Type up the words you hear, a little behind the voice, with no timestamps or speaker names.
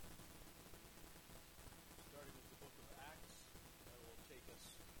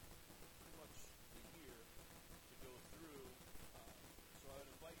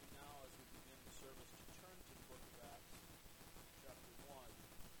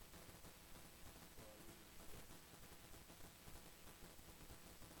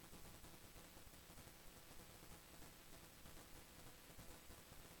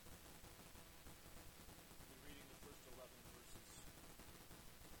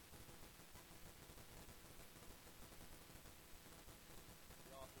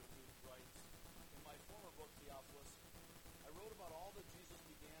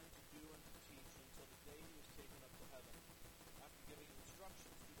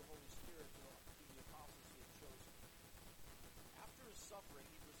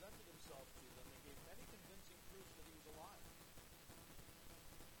himself to them and gave many convincing proofs that he was alive.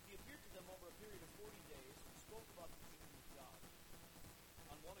 He appeared to them over a period of 40 days and spoke about the kingdom of God.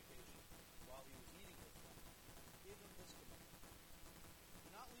 On one occasion, while he was eating with them, he gave them this commandment: "Do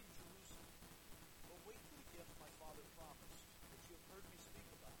not leave Jerusalem, but wait for the gift my Father promised, which you have heard me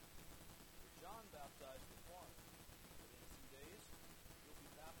speak about. For John baptized with water, but in a few days you will be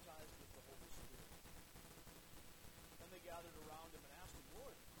baptized with the Holy Spirit." Then they gathered around him and asked him,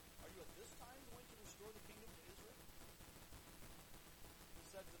 "Lord, are you at this time going to restore the kingdom to Israel?" He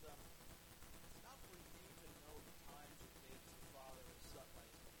said to them, "It's not for you to know the times or dates the Father has set by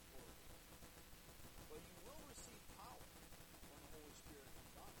his own authority, but you will receive power when the Holy Spirit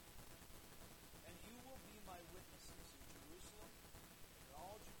comes on you. And you will be my witnesses in Jerusalem, and in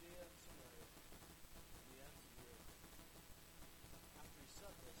all Judea and Samaria, and the ends of the earth." After he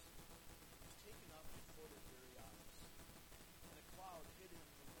said this, he was taken up before their very eyes, and a cloud hid him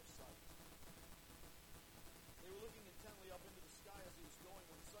from their sight. They were looking intently up into the sky as he was going,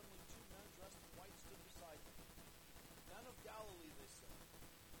 when suddenly two men dressed in white stood beside him. "Men of Galilee," they said,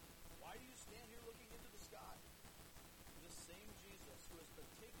 "why do you stand here looking into the sky? This same Jesus who has been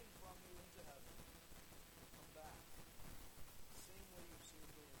taken from you into heaven will come back the same way you've seen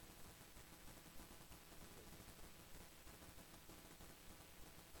him go in."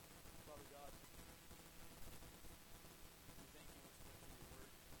 Father God, we thank you once again for your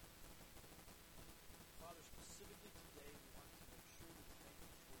word. Father, specifically today, we want to make sure we thank you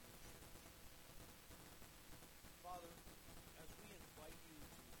for your church. Father, as we invite you to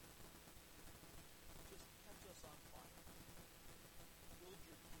just catch us on fire, build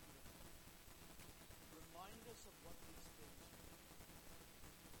your kingdom, remind us of what these things mean.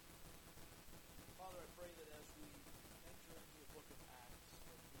 Father, I pray that as we enter into the book of Acts,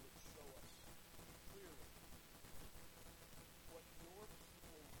 that you would show us clearly what your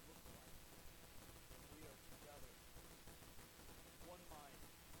people look like when we are together, one mind,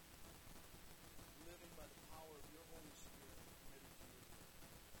 living by the power of your Holy Spirit, committed to your will.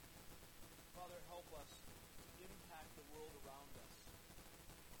 Father, help us to impact the world around us,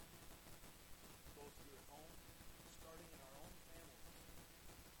 both here at home, starting in our own families.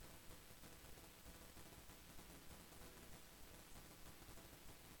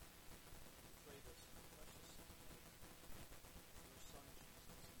 We pray this in the precious name of your Son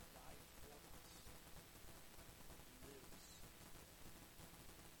Jesus, who died for us, who lives.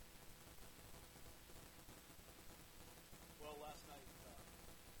 Well, last night,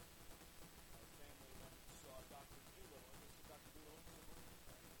 our family went and saw Dr. Dolittle. And this is Dr. Dolittle in the movie,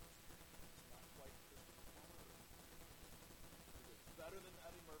 right? It's not quite Christopher Plummer. It's better than the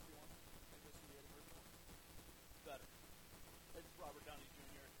Eddie Murphy one. Maybe this is the Eddie Murphy one. Better. It's Robert Downey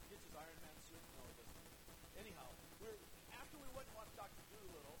Jr. Gets his Iron Man suit. No, it doesn't. Anyhow, after we went and watched Dr.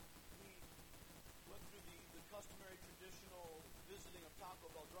 Dolittle, we went through the customary traditional visiting of Taco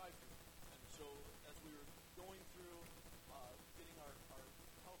Bell drive-thru. And so as we were going through getting our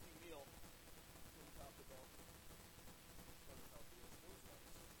healthy meal from Taco Bell, wasn't healthy, it was nice.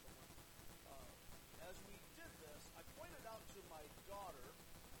 As we did this, I pointed out to my daughter,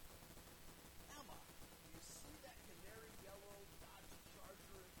 "Emma, do you see that canary yellow Dodge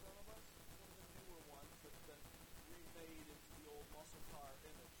Charger in front of us? One of the newer ones that's been remade into the old muscle car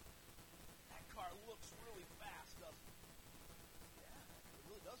image. That car looks really fast, doesn't it?" "Yeah, it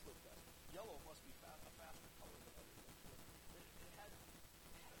really does look fast. Yellow must be a faster color than other things." But it had a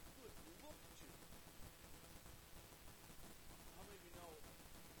good look to it. How many of you know it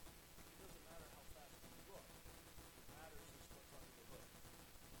doesn't matter how fast you look? What matters is what's under the hood.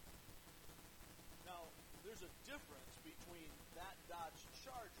 Now, there's a difference between that Dodge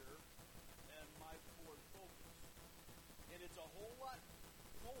Charger and my Ford Focus. And it's a whole lot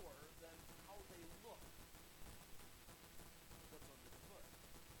more than how they look. What's under the hood.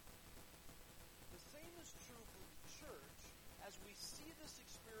 The same is true for the church. As we see this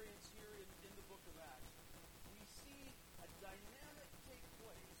experience here in the book of Acts, we see a dynamic take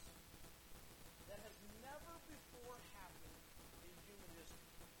place that has never before happened in human history.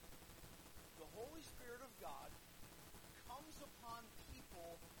 The Holy Spirit of God comes upon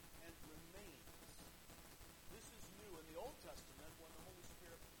people and remains. This is new in the Old Testament. When the Holy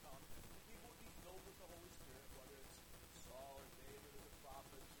Spirit would come, people would be filled with the Holy Spirit, whether it's Saul or David or the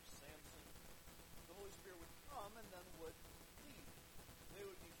prophets or Samson. The Holy Spirit would come and then would leave. They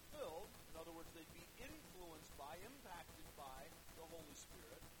would be filled, in other words, they'd be influenced by, impacted by the Holy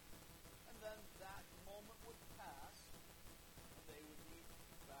Spirit, and then that moment would pass, and they would be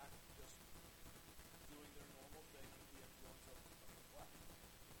back just doing their normal thing with the influence of the flesh.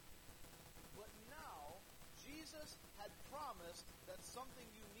 But now, Jesus had promised that something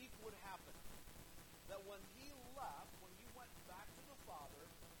unique would happen. That when he left, when he went back to the Father,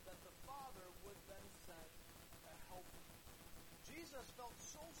 that the Father would then send a helper. Jesus felt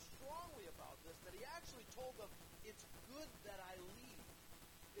so strongly about this that he actually told them, it's good that I leave.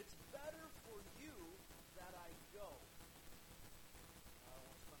 It's better for you that I go. I don't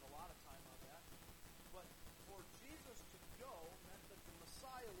want to spend a lot of time on that. But for Jesus to go meant that the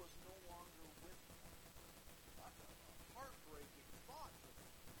Messiah was no longer with them. That's a heartbreaking thought for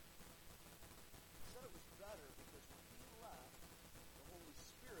them. He said it was better because when he left, the Holy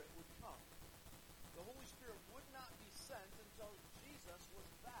Spirit would come. The Holy Spirit would not be sent until Jesus was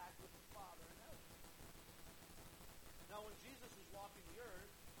back with the Father in heaven. Now, when Jesus was walking the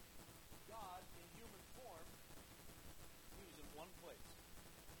earth, God, in human form, he was in one place.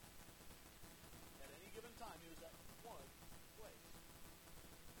 At any given time, he was at one place.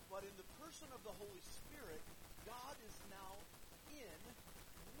 But in the person of the Holy Spirit, God is now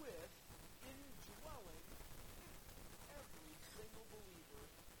indwelling every single believer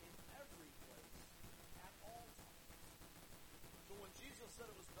in every place at all times. So when Jesus said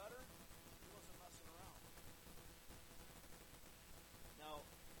it was better, he wasn't messing around. Now,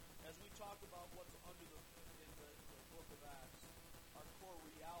 as we talk about what's under in the book of Acts, our core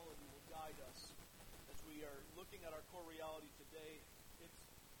reality will guide us. As we are looking at our core reality today,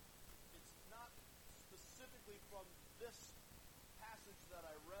 it's not specifically from this passage that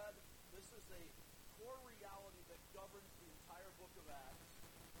I read. This is a core reality that governs the entire book of Acts.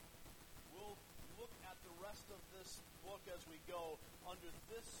 We'll look at the rest of this book as we go under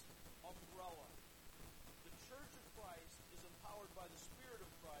this umbrella. The Church of Christ is empowered by the Spirit of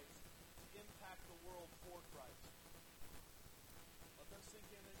Christ to impact the world for Christ. Let that sink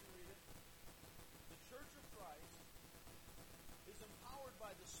in as you read it. The Church of Christ is empowered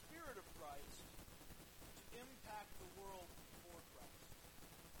by the Spirit of Christ to impact the world for Christ.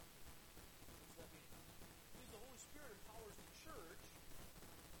 What does that mean? It means the Holy Spirit empowers the church,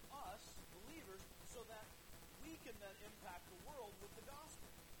 us, believers, so that we can then impact the world with the gospel.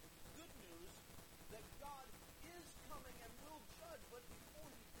 With the good news that God is coming and will judge, but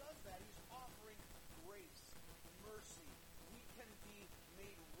before he does that, he's offering grace, mercy. We can be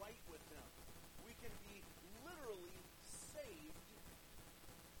made right with him. We can be literally saved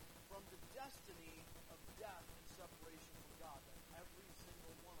from the destiny of death and separation from God that every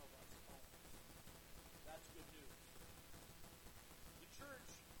single one of us owns. That's good news. The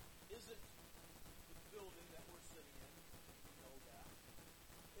church isn't the building that we're sitting in. We know that.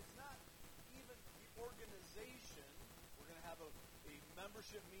 It's not even the organization. We're going to have a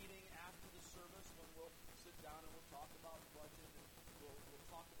membership meeting after the service when we'll sit down and we'll talk about budget and we'll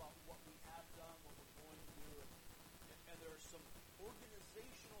talk about what we have done, what we're going to do. And there are some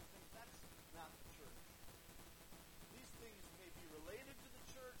organizational things. That's not the church. These things may be related to the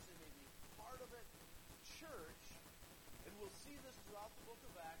church. They may be part of it. The church, and we'll see this throughout the book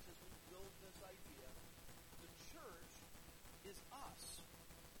of Acts as we build this idea, the church is us.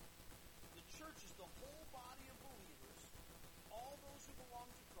 The church is the whole body of believers, all those who belong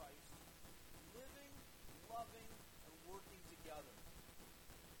to Christ, living, loving, and working together.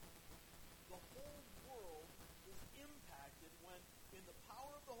 The whole world is impacted when, in the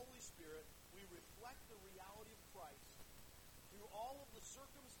power of the Holy Spirit, we reflect the reality of Christ through all of the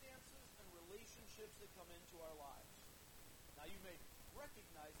circumstances and relationships that come into our lives. Now, you may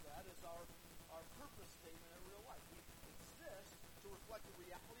recognize that as our purpose statement in real life. We exist to reflect the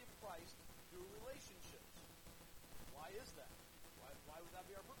reality of Christ through relationships. Why is that? Why would that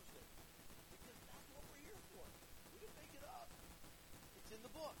be our purpose statement? Because that's what we're here for. We didn't make it up. It's in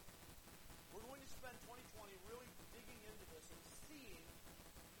the book. We're going to spend 2020 really digging into this and seeing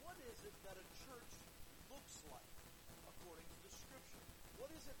what is it that a church looks like according to the Scripture.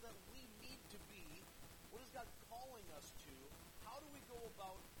 What is it that we need to be? What is God calling us to? How do we go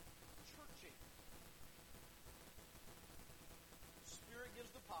about churching? The Spirit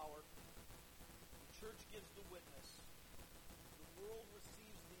gives the power. The church gives the witness. The world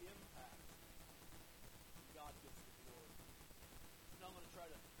receives the impact. And God gives the glory. So now I'm going to try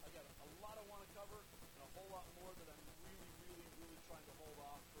to, I got a lot I want to cover and a whole lot more that I'm really trying to hold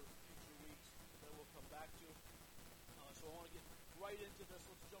off for future weeks that we'll come back to. So I want to get right into this.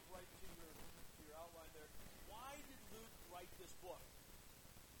 Let's jump right to your outline there. Why did Luke write this book?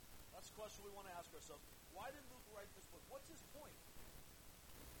 That's the question we want to ask ourselves. Why did Luke write this book? What's his point?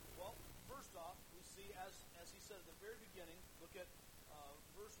 Well, first off, we see, as he said at the very beginning, look at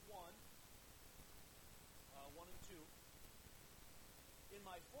verse 1 and 2. In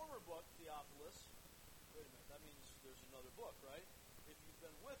my former book, Theophilus, wait a minute, that means there's another book, right? If you've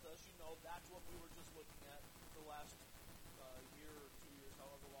been with us, you know that's what we were just looking at the last year or two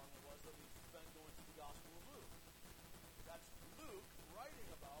however long it was that we spent going through the Gospel of Luke. That's Luke writing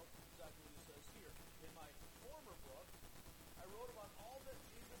about exactly what he says here. In my former book, I wrote about all that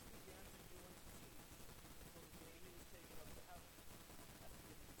Jesus began to do and to teach until the day he was taken up to heaven, after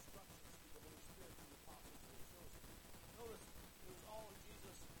giving instructions through the Holy Spirit to the apostles who were chosen. Notice, it was all that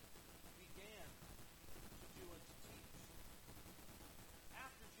Jesus began to do and to teach.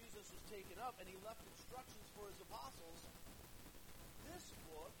 After Jesus was taken up and he left instructions for his apostles, this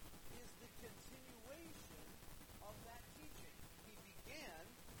book is the continuation of that teaching. He began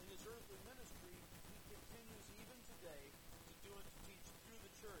in his earthly ministry. He continues even today to do and to teach through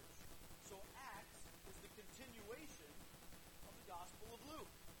the church. So Acts is the continuation of the Gospel of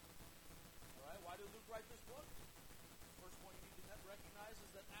Luke. All right, why did Luke write this book? First point you need to recognize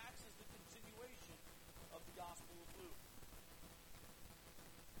is that Acts is the continuation of the Gospel of Luke.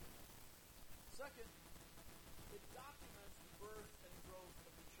 Second, it documents the birth and growth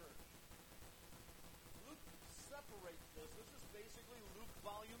of the church. Luke separates this. This is basically Luke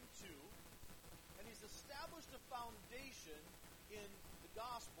volume 2, and he's established a foundation in the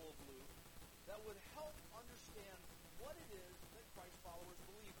Gospel of Luke that would help understand what it is that Christ followers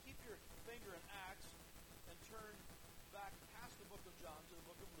believe. Keep your finger in Acts and turn back past the book of John to the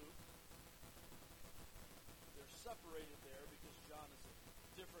book of Luke. They're separated there because John is a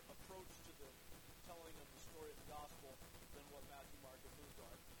different approach to the telling of the story of the gospel than what Matthew, Mark, and Luke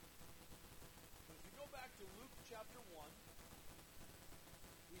are. But if you go back to Luke chapter 1,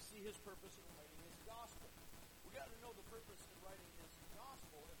 we see his purpose in writing his gospel. We've got to know the purpose in writing his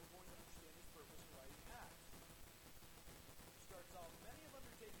gospel if we're going to understand his purpose in writing Acts. It starts out, many have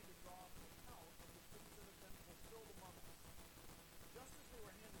undertaken to draw up an account of the things that have been fulfilled among us, just as they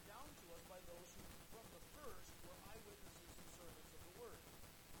were handed down to us by those who from the first were eyewitnesses and servants of the word.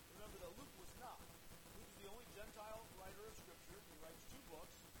 Remember that Luke was not. Luke is the only Gentile writer of Scripture. He writes 2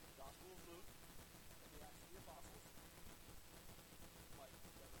 books, the Gospel of Luke and the Acts of the Apostles. You might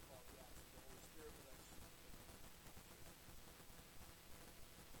never call it the Acts of the Holy Spirit, but that's...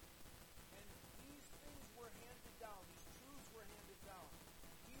 And these things were handed down. These truths were handed down.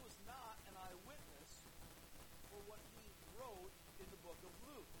 He was not an eyewitness for what he wrote in the book of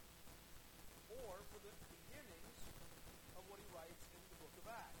Luke, or for the beginnings of what he writes in the book of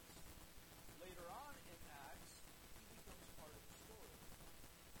Acts. Later on in Acts, he becomes part of the story.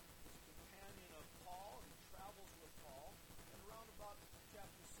 He's a companion of Paul, and he travels with Paul, and around about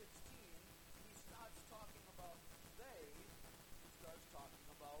chapter 16, he starts talking about they, he starts talking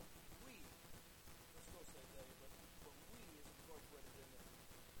about we. Let's still say they, but we is incorporated in there.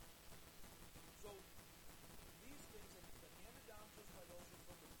 So, these things have been handed down to us by those who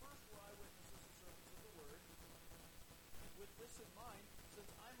from the first were eyewitnesses and servants of the word. With this in mind, since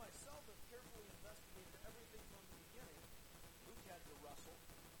I myself have carefully investigated everything from the beginning, Luke had to wrestle.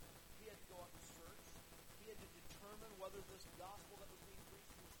 He had to go out and search. He had to determine whether this gospel that was being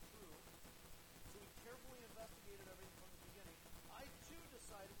preached was true. So he carefully investigated everything from the beginning. I too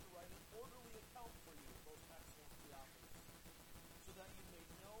decided to write an orderly account for you, most excellent Theophilus, so that you may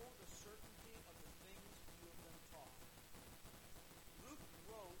know the certainty of the things you have been taught. Luke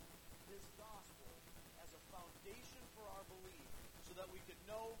wrote his gospel as a foundation for our belief, so that we could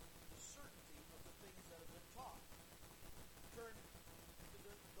know the certainty of the things that have been taught. Turn to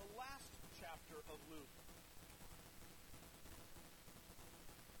the last chapter of Luke.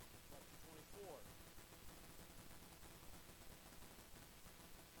 Chapter 24.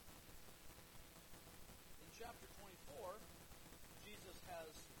 In chapter 24, Jesus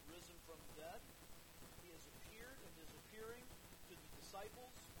has risen from the dead. He has appeared and is appearing to the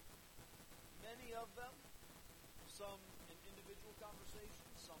disciples. Many of them, some in individual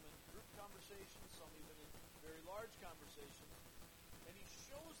conversations, some in group conversations, some even in very large conversations. And he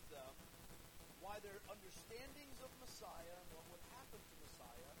shows them why their understandings of Messiah and what would happen to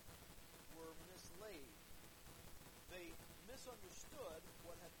Messiah were mislaid. They misunderstood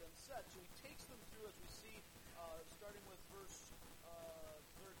what had been said. So he takes them through, as we see, starting with verse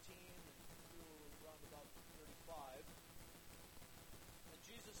 13 and through around about 35. And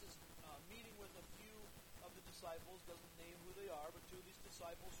Jesus is meeting with a few of the disciples, doesn't name who they are, but 2 of these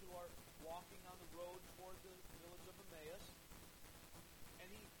disciples who are walking on the road toward the village of Emmaus. And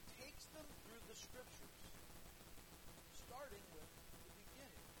he takes them through the scriptures, starting with the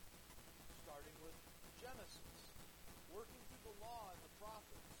beginning, starting with Genesis, working through the law and the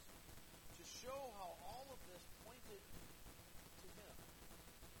prophets, to show how all of this pointed to him,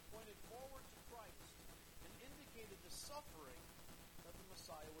 pointed forward to Christ, and indicated the suffering that the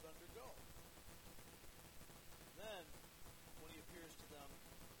Messiah would undergo. Then, when he appears to them,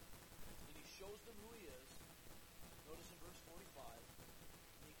 and he shows them who he is, notice in verse 45,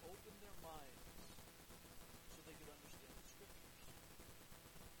 opened their minds so they could understand the Scriptures.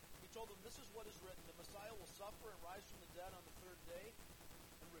 He told them, this is what is written, the Messiah will suffer and rise from the dead on the third day,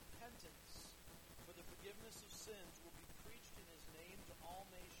 and repentance for the forgiveness of sins will be preached in his name to all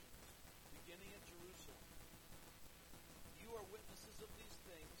nations, beginning at Jerusalem. You are witnesses of these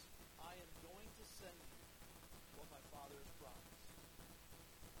things. I am going to send you what my Father has promised.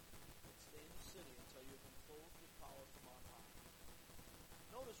 But stay in the city until you have been clothed with power from on high.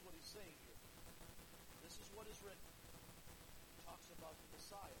 Notice what he's saying here. This is what is written. He talks about the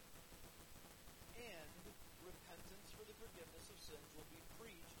Messiah. And repentance for the forgiveness of sins will be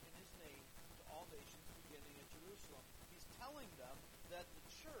preached in his name to all nations beginning at Jerusalem. He's telling them that the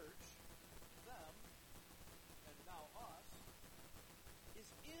church, them, and now us, is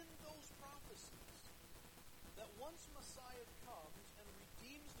in those prophecies. That once Messiah comes and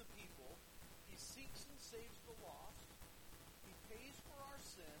redeems the people, he seeks and saves the lost, he pays for our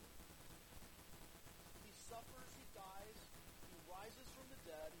sin, he suffers, he dies, he rises from the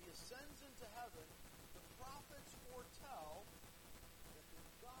dead, he ascends into heaven. The prophets foretell that the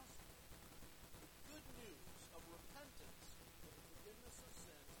gospel, the good news of repentance for the forgiveness of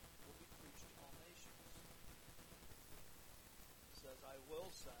sins, will be preached to all nations. He says, I will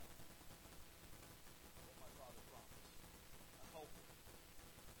send what my Father promised, a helper,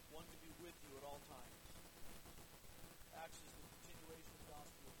 one to be with you at all times. Acts is the continuation of the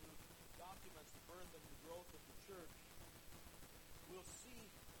Gospel of Luke. It documents the birth and the growth of the church. We'll see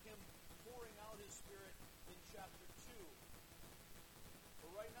him pouring out his Spirit in chapter 2.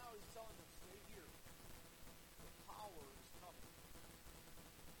 But right now he's telling them, stay here. The power is coming.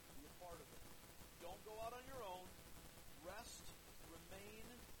 Be a part of it. Don't go out on your own. Rest, remain,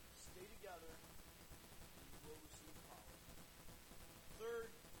 stay together, and you will receive power. Third,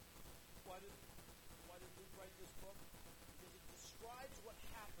 why did Luke write this book? Because it describes what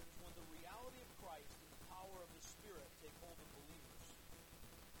happens when the reality of Christ and the power of the Spirit take hold of believers.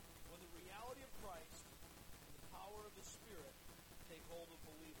 When the reality of Christ and the power of the Spirit take hold of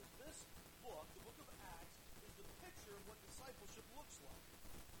believers. This book, the book of Acts, is the picture of what discipleship looks like.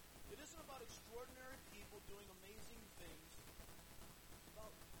 It isn't about extraordinary people doing amazing things. It's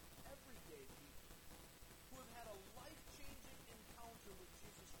about everyday people who have had a life-changing encounter with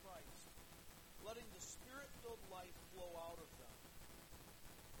Jesus Christ, letting the Spirit-filled life flow out of them.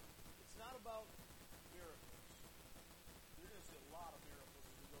 It's not about miracles. You're going to see a lot of miracles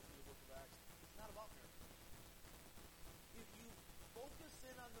as we go through the book of Acts. It's not about miracles. If you focus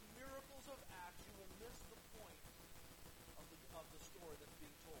in on the miracles of Acts, you will miss the point of the story that's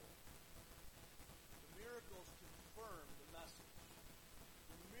being told. The miracles confirm the message.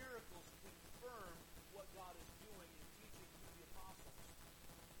 The miracles confirm what God is doing and teaching through the apostles.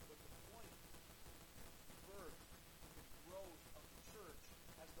 But the point, the birth, the growth of the church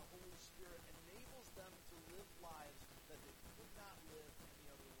as the Holy Spirit enables them to live lives that they could not live any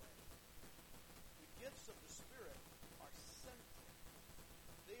other way. The gifts of the Spirit are central.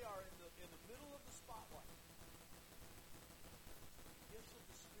 They are in the middle of the spotlight. The gifts of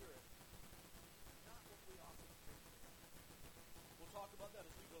the Spirit are not what we often think. We'll talk about that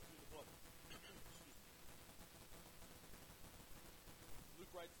as we go through the book. Excuse me.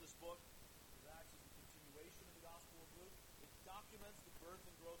 Luke writes this book. It acts as a continuation of the Gospel of Luke. It documents the birth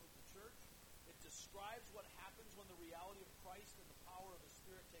and growth of the church. It describes what happens when the reality of Christ and the power of the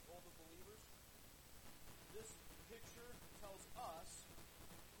Spirit take hold of believers. This picture tells us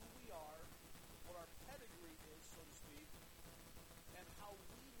who we are, what our pedigree is, so to speak, and how we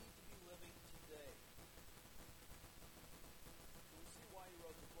need to be living today. So we see why he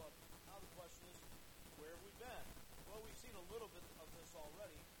wrote the book. Now the question is, where have we been? Well, we've seen a little bit of this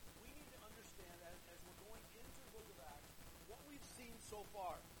already. We need to understand, as we're going into the book of Acts, what we've seen so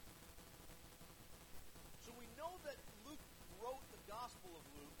far. So we know that Luke wrote the Gospel of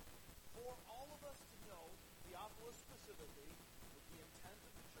Luke for all of us to know, Theophilus specifically, with the intent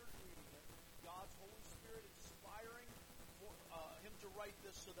of the church reading it, God's Holy Spirit inspiring for him to write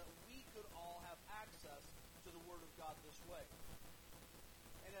this so that we could all have access to the Word of God this way.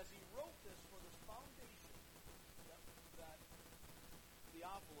 And as he wrote this for this foundation, that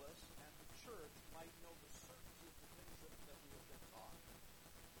Theophilus and the church might know the certainty of the things that we have been taught,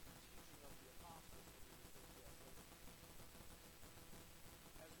 the teaching of the apostles that we will look at later.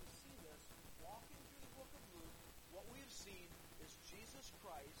 As we see this, walking through the book of Luke, what we have seen is Jesus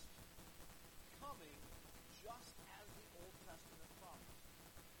Christ coming just as the Old Testament promised.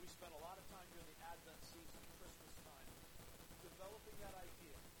 We spent a lot of time during the Advent season, Christmas time, developing that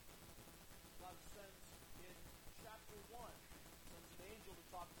idea. God sends in chapter 1, sends an angel to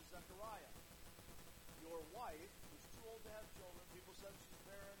talk to Zechariah. your wife, who's too old to have children, people said she's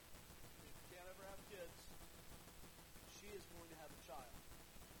barren, can't ever have kids, she is going to have a child.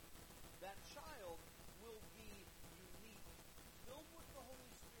 That child will be unique, filled with the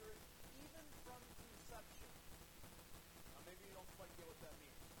Holy Spirit, even from conception. Now, maybe you don't quite get what that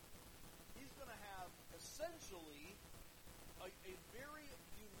means. He's going to have, essentially, a very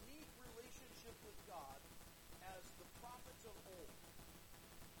unique relationship with God as the prophets of old,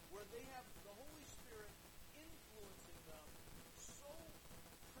 where they have the Holy Spirit influencing them so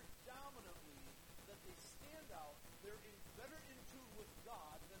predominantly that they stand out. They're better in tune with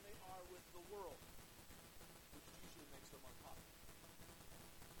God than they are with the world, which usually makes them unpopular.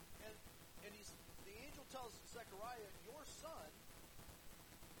 And the angel tells Zechariah, your son,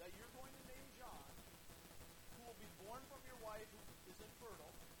 that you're going to name John, who will be born from your wife who is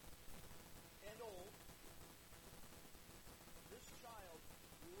infertile and old, this child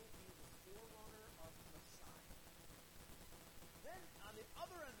will be the forerunner of Messiah. Then, on the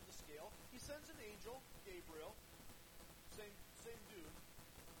other end of the scale, he sends an angel, Gabriel, same dude,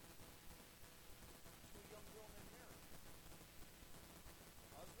 to a young girl named Mary.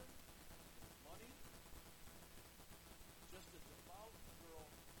 Husband, money, just a devout girl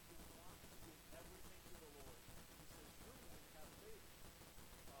who wants to give everything to the Lord. He says, you're going to have a baby.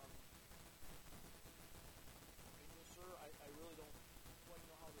 Angel, sir, I really don't quite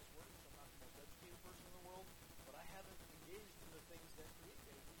know how this works. I'm not the most educated person in the world, but I haven't engaged in the things that create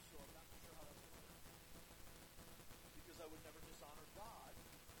babies, so I'm not sure how that's going to work. Because I would never dishonor God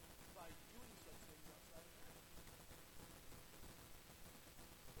by doing such things outside of marriage.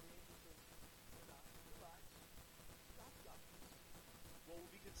 But the angel says, relax. God's got this. What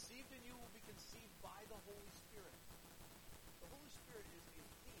will be conceived in you will be conceived by the Holy Spirit. The Holy Spirit is a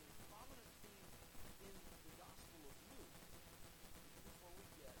theme, a prominent theme in the Gospel of Luke, before we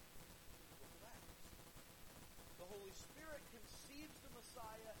get to the book of Acts. The Holy Spirit conceives the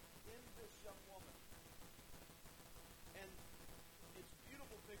Messiah in this young woman. And it's a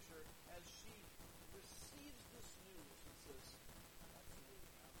beautiful picture as she receives this news and says, absolutely,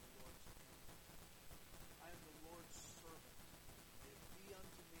 I am the Lord's servant. May it be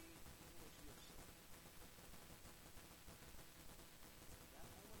unto me even as you have said. From that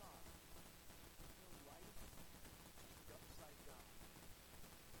moment on, her life turned upside down.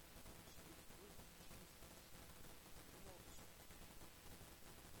 She was with Jesus. You know the story.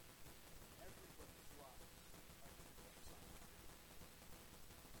 Everybody's lives are turned upside down.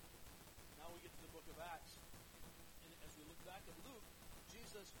 Now we get to the book of Acts. And as we look back at Luke,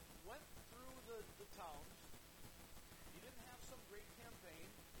 Jesus went through the towns. He didn't have some great campaign.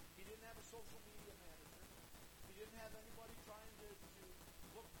 He didn't have a social media manager. He didn't have anybody trying to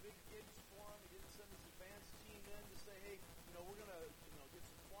book big gigs for him. He didn't send his advance team in to say, hey, we're going to get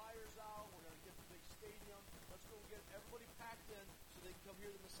some flyers out. We're going to get the big stadium. Let's go get everybody packed in so they can come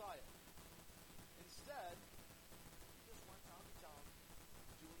hear the Messiah. Instead, he just went town to town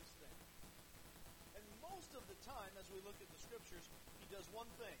doing his thing. And most of the time, as we look at the scriptures, he does one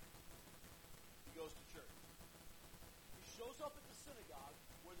thing. He goes to church. He shows up at the synagogue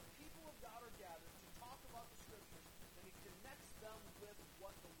where the people of God are gathered to talk about the scriptures, and he connects them with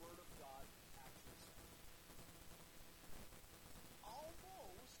what the Word of God actually says.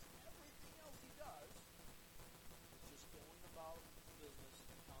 Almost everything else he does is just going about business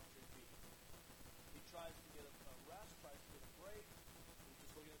and encountering people. He tries to get a rest, tries to get a break. We were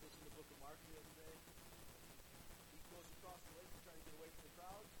just looking at this in the book of Mark the other day. He goes across the lake to try to get away from the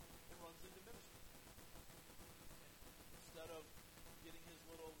crowds and runs into ministry. Instead of getting his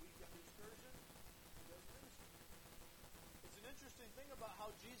little weekend excursion, he does ministry. It's an interesting thing about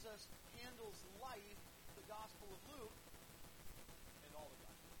how Jesus handles life, the Gospel of Luke, and all the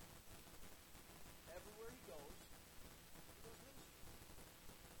Gospels. Everywhere he goes ministry.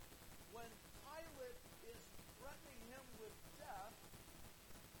 When Pilate is threatening him with death,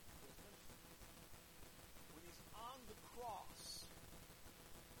 he does ministry. When he's on the cross,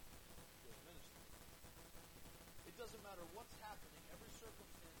 he does ministry. It doesn't matter what's happening, every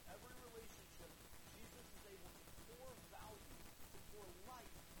circumstance, every relationship, Jesus is able to pour value, to pour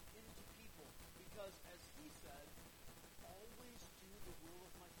life into people. Because, as he said, always do the will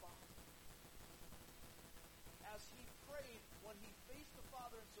of my Father. As he prayed, when he faced the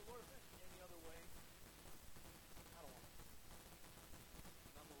Father and said, Lord, if there's any other way, I don't want to.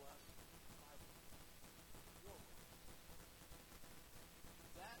 Nonetheless, my will, your will.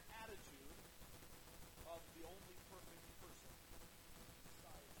 That attitude of the only perfect person,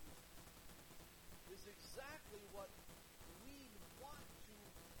 Messiah Jesus, is exactly what we want to,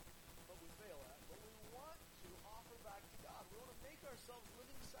 but we fail at, what we want to offer back to God. We want to make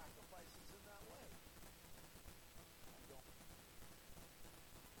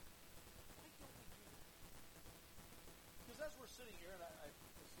sitting here, and I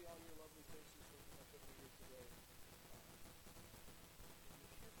see all your lovely faces looking up at me here today. And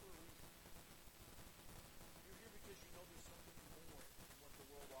you're here for a reason. You're here because you know there's something more than what the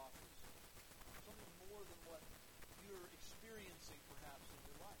world offers. Something more than what you're experiencing, perhaps, in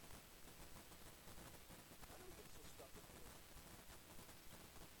your life. Why do we get so stuck in the world?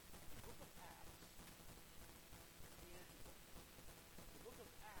 The book of Acts is the antidote. The book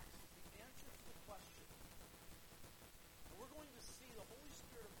of Acts is the answer to the question. And we're going to see the Holy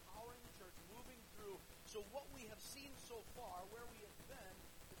Spirit empowering the church, moving through. So what we have seen so far, where we have been,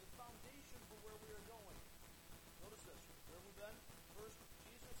 is a foundation for where we are going. Notice this. Where have we been? First,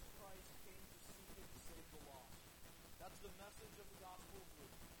 Jesus Christ came to seek and to save the lost. That's the message of the Gospel of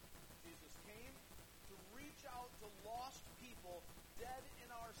Luke. Jesus came to reach out to lost people dead in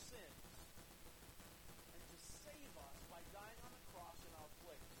our sins and to save us by dying on the cross in our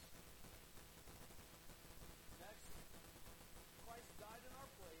place. Next, Christ died in our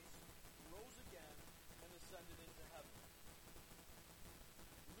place, rose again, and ascended into heaven.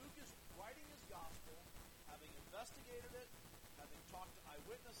 Luke is writing his gospel, having investigated it, having talked to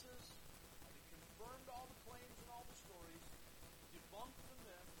eyewitnesses, having confirmed all the claims and all the stories, debunked the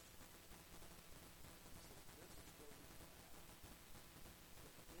myths. He said, this is where we come at.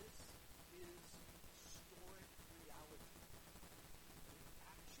 This is historic reality. It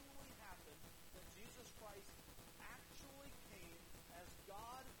actually happened that Jesus Christ actually came as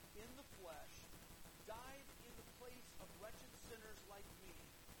God in the flesh, died in the place of wretched sinners like me,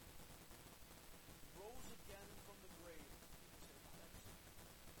 rose again from the grave. You say, wow,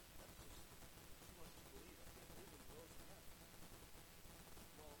 that's just too much to believe. I can't believe he rose again.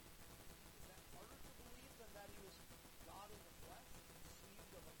 Well, is that harder to believe than that he was God in the flesh,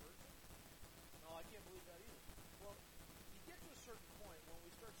 conceived of a virgin? No, I can't believe that either. Well, you get to a certain point when we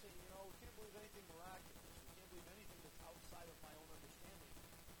start saying, we can't believe anything miraculous. We can't believe anything that's outside of my own understanding,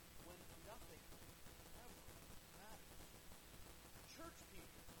 when nothing ever matters. Church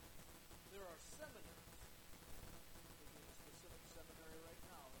people, there are seminaries, thinking of a specific seminary right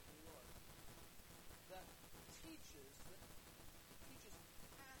now in New York, that teaches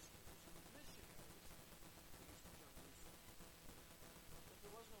pastors and missionaries, to use the term loosely, that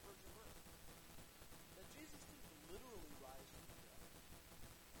there was no virgin birth. That Jesus didn't literally rise from the dead.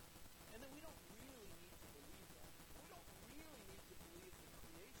 And that we don't really need to believe that. We don't really need to believe the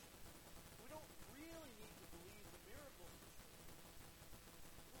creation. We don't really need to believe the miracles of Scripture.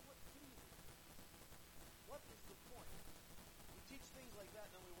 Well, what do we? What is the point? We teach things like that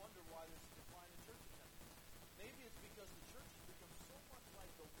and then we wonder why there's a decline in church attendance. Maybe it's because the church has become so much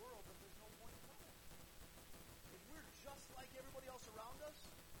like the world that there's no point in coming. If we're just like everybody else around us,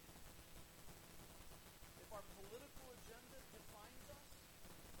 if our political agenda defines us,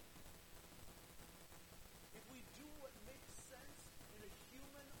 if we do what makes sense in a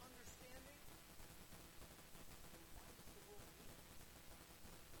human understanding, then why does the world need us?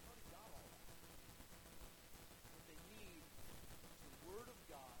 They've already got all that. What they need is the Word of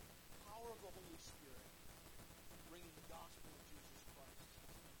God, the power of the Holy Spirit, bringing the gospel of Jesus Christ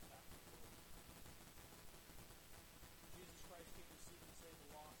back to the world. Jesus Christ came to seek and save the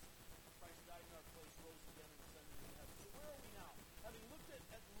lost. Christ died in our place, rose again, and ascended into heaven. So where are we now? Having looked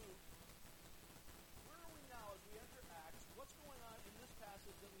at Luke, where are we now as we enter Acts? What's going on in this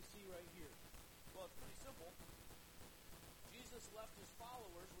passage that we see right here? Well, it's pretty simple. Jesus left his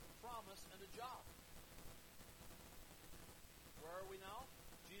followers with a promise and a job. Where are we now?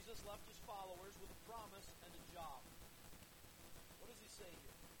 Jesus left his followers with a promise and a job. What does he say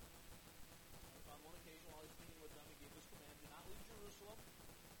here? On one occasion, while he's meeting with them, he gave this command: do not leave Jerusalem,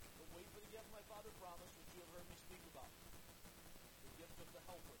 but wait for the gift my Father promised, which you have heard me speak about. The gift of the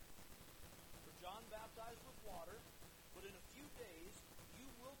Helper. For John baptized with water, but in a few days you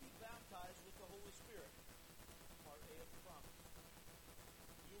will be baptized with the Holy Spirit. Part A of the promise.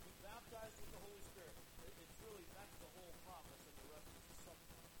 You will be baptized with the Holy Spirit. It's really, that's the whole promise, and the rest is the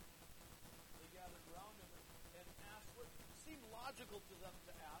supplement. They gathered around him and asked what seemed logical to them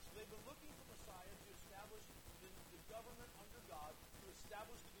to ask. They've been looking for Messiah to establish the government under God, to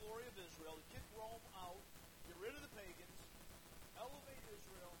establish the glory of Israel, to kick Rome out, get rid of the pagans, elevate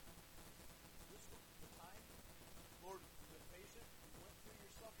Israel. This was the time. Lord, you've been patient. You went through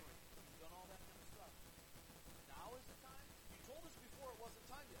your suffering. You've done all that kind of stuff. Now is the time? You told us before it wasn't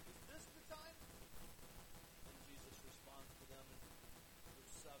time yet. Is this the time? And Jesus responds to them in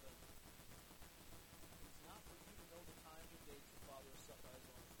verse 7. It's not for you to know the times or dates the Father has set by his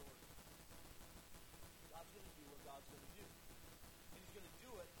own authority. God's going to do what God's going to do. And he's going to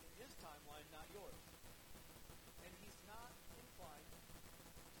do it in his timeline, not yours. And he's not inclined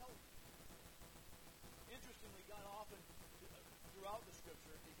to tell you. Interestingly, God often throughout the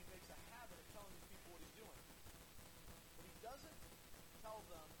Scripture, he makes a habit of telling these people what he's doing. But he doesn't tell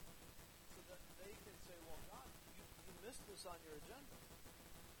them so that they can say, well, God, you missed this on your agenda.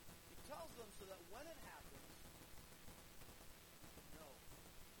 He tells them so that when it happens, you can know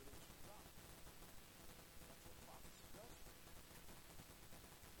that it was from God. That's what prophecy does.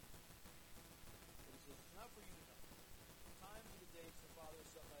 But he says, it's not for you to know. The times and the dates the Father has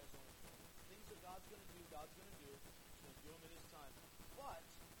set by his own authority. The things that God's going to do, God's going to do. He's going to do them in his time. But,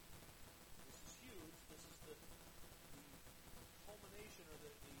 this is huge, this is the culmination, or the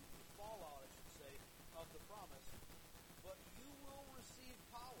fallout, I should say, of the promise. But you will receive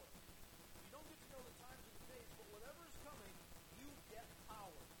power. You don't get to know the times and the dates, but whatever is coming, you get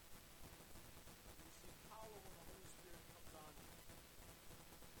power. You receive power when the Holy Spirit comes on you.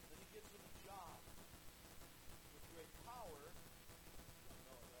 Then he gives them a job. With great power, you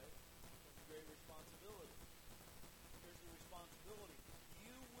know it, right? Comes great responsibility. Here's the responsibility.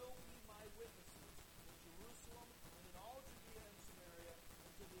 You will be my witnesses in Jerusalem and in all Judea and Samaria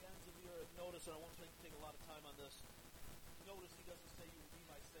and to the ends of the earth. Notice, and I won't take a lot of time on this, notice he doesn't say you will be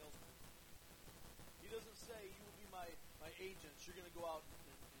my salesman. He doesn't say you will be my agents. You're going to go out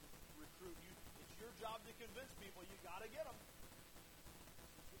and recruit. It's your job to convince people. You got to get them.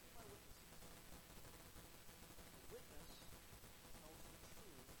 So you'll be my witnesses. A witness tells the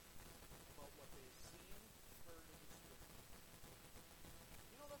truth about what they have seen, heard, and experienced.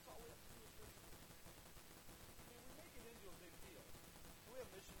 You know, that's all we have to do as Christians. I mean, we make it into a big deal. We have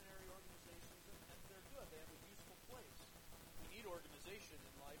missionary organizations, and they're good. They have a useful place. We need organization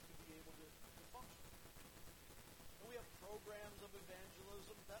in life to be able to function. And we have programs of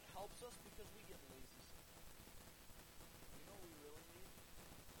evangelism. That helps us because we get lazy. You know what we really need?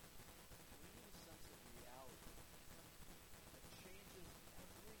 We need a sense of reality that changes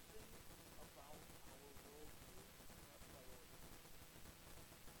everything about our worldview and our priorities.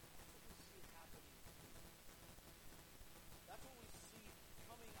 That's what we see happening here. That's what we see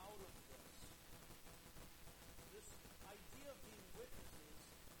coming out of this. This idea of being witnesses,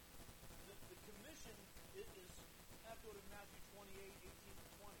 the commission is, have to go to Matthew 28, 18 to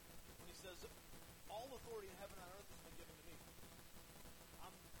 20, when he says, all authority in heaven and on earth has been given to me.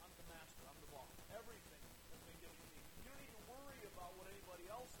 I'm the master, I'm the boss. Everything has been given to me. You don't need to worry about what anybody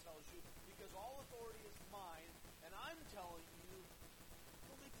else tells you, because all authority is mine, and I'm telling you,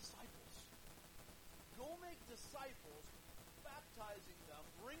 go make disciples. Go make disciples, baptizing them,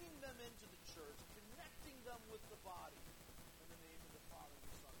 bringing them into the church, connecting them with the body in the name of the Father,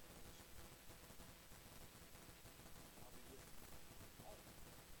 the Son, and the Holy Spirit. I'll be with you always,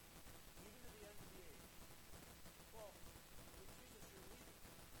 even to the end of the age. Well, with Jesus, you're leaving.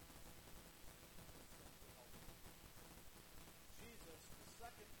 He sends the helper. Jesus, the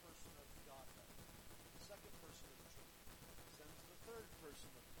second person of Godhead, the second person of the Trinity, sends the third person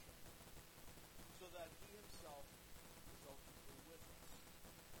of the Trinity, so that he himself is ultimately with us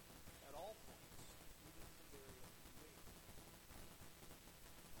at all points, even to the very end of the age.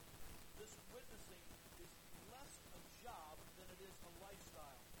 This witnessing is less a job than it is a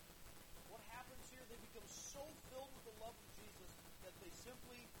lifestyle. What happens here, they become so filled with the love of Jesus that they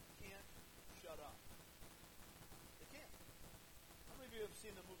simply can't shut up. They can't. How many of you have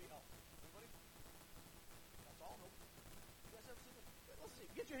seen the movie Elf? Anybody? That's all? Nope. You guys ever seen it? Let's see.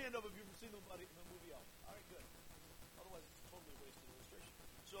 Get your hand up if you've seen the movie Elf. All right, good. Otherwise, it's a totally wasted illustration.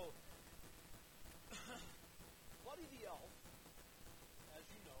 So, Buddy the Elf, as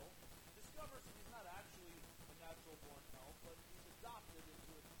you know, discovers that he's not actually a natural-born elf, but he's adopted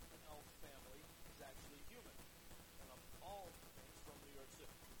into an elf family. He's actually human. And of all things, from New York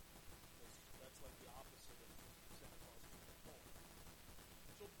City. Because that's like the opposite of Santa Claus being born.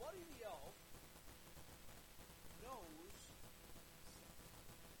 So Buddy the Elf knows Santa.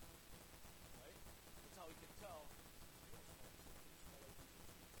 Right? That's how he can tell. You don't smell like Santa. You smell like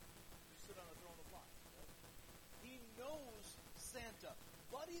Jesus. You sit on a throne of life. Right? He knows Santa.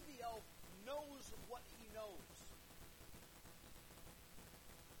 Buddy the Elf knows what he knows.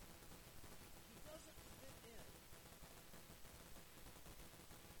 He doesn't fit in.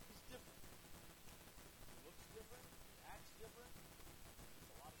 He's different. He looks different. He acts different.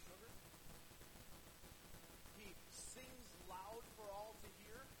 Eats a lot of sugar. He sings loud for all to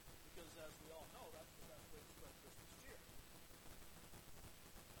hear, because as we all know, that's the best way to spread Christmas cheer.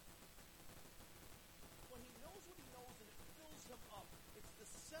 When he knows what he knows and it fills him up, it's the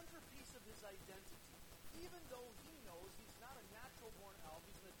centerpiece of his identity. Even though he knows he's not a natural-born elf,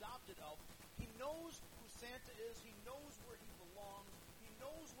 he's an adopted elf, he knows who Santa is, he knows where he belongs, he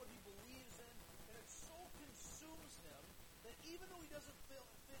knows what he believes in, and it so consumes him that even though he doesn't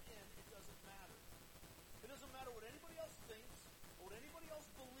fit in, it doesn't matter. It doesn't matter what anybody else thinks what anybody else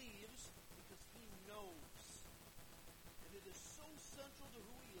believes, because he knows. And it is so central to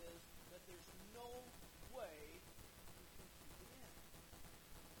who he is that there's no way you can keep it in.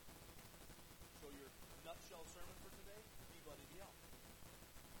 So your nutshell sermon for today, be Buddy the Elf.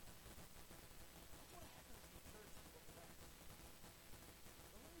 That's what happens in the church in the book of Acts.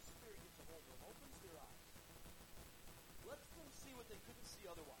 The Holy Spirit gets a hold of them, opens their eyes, lets them see what they couldn't see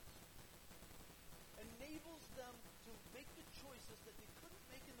otherwise, enables them to make the choices that they couldn't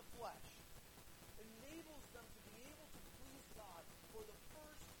make in the flesh, enables them to be able to please God for the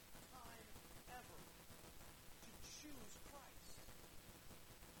first time ever, to choose Christ.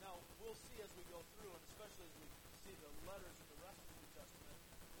 Now, we'll see as we go through, and especially as we see the letters of the rest of the New Testament,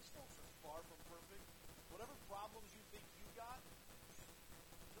 these folks are far from perfect. Whatever problems you think you got,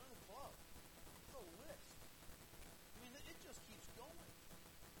 join the club. It's a list. I mean, it just keeps going.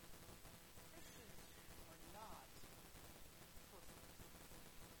 Christians are not perfect,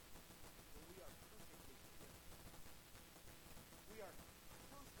 but we are perfectly forgiven. We are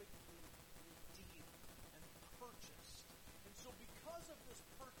perfectly redeemed and purchased. And so because of this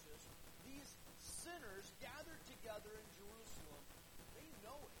purchase, these sinners gathered together in Jerusalem, they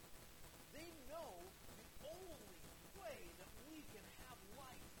know it. They know the only way that we can have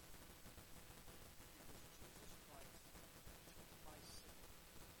life is Jesus Christ took my sin,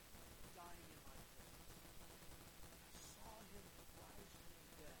 dying in my place. I saw him rise from the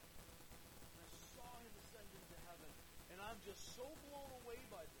dead. And I saw him ascend into heaven. And I'm just so blown away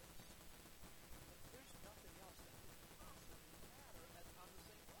by this. But there's nothing else that could possibly matter on the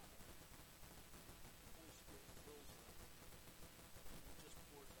same level. The Holy Spirit fills them. And it just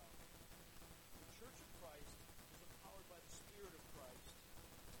pours out. The Church of Christ is empowered by the Spirit of Christ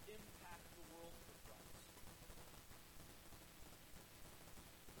to impact the world for Christ.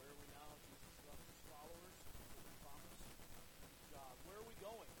 Where are we now? Jesus left his followers with the promise and his job. Where are we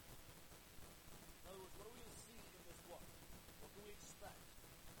going? In other words, what are we going to see in this book? What can we expect?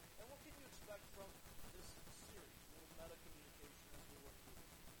 And what can you expect from this series, a little meta-communication as we work through it?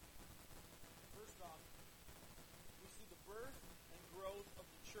 First off, we see the birth and growth of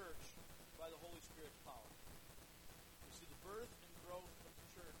the church by the Holy Spirit's power. We see the birth and growth of the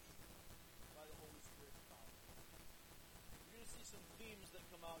church by the Holy Spirit's power. You're going to see some themes that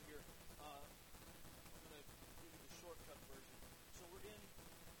come out here. I'm going to give you the shortcut version. So we're in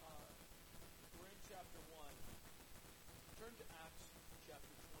chapter 1. Turn to Acts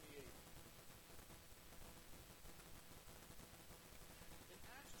chapter 28. In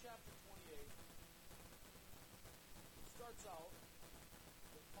Acts chapter 28, it starts out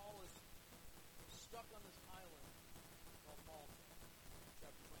that Paul is stuck on this island called Malta.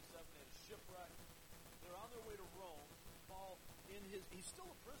 Chapter 27, they had a shipwreck. They're on their way to Rome. Paul, he's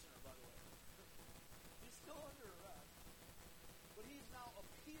still a prisoner, by the way. He's still under arrest. But he's now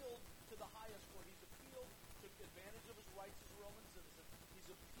appealed to the highest court. He's appealed, took advantage of his rights as a Roman citizen. He's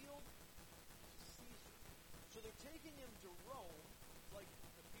appealed to Caesar. So they're taking him to Rome, like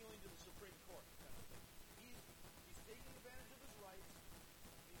appealing to the Supreme Court kind of thing. He's taking advantage of his rights.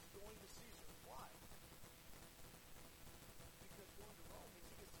 He's going to Caesar. Why? Because going to Rome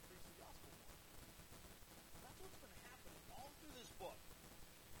means he gets to preach the gospel more. That's what's been happening all through this book.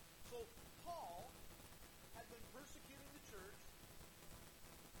 So Paul had been persecuting the church.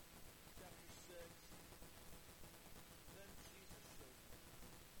 Chapter 6. Then Jesus shows him.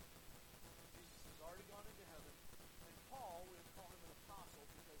 Jesus has already gone into heaven. And Paul, we would call him an apostle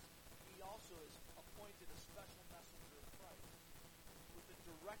because he also is appointed a special messenger of Christ with a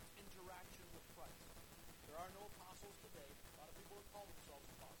direct interaction with Christ. There are no apostles today. A lot of people would call themselves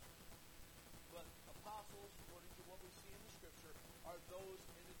apostles. But apostles, according to what we see in the Scripture, are those,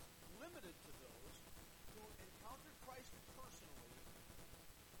 and it's limited to those, who encountered Christ personally,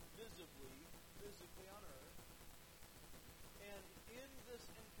 visibly, physically on earth, and in this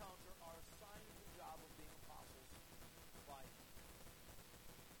encounter are assigned the job of being apostles by him.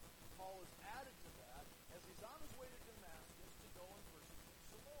 Paul is added to that as he's on his way to Damascus to go and persecute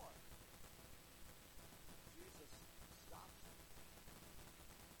some more. Jesus stops him.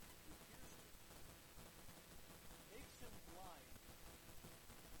 He hears him. Makes him blind.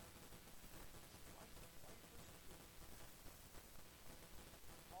 Why are you persecuting?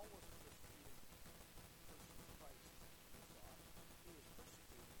 Paul wasn't persecuting the person of Christ. He thought he was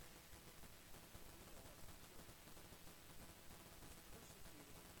persecuting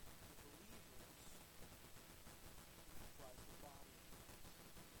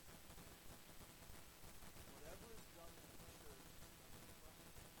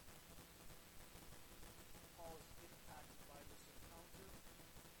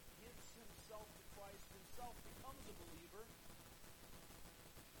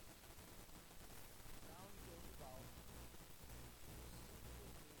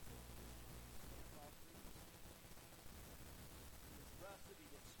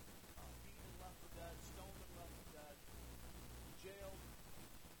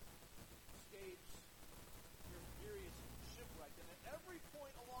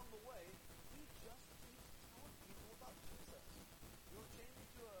entertain me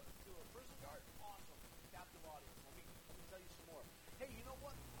to a prison guard? Awesome. Captive audience. Let me tell you some more. Hey, you know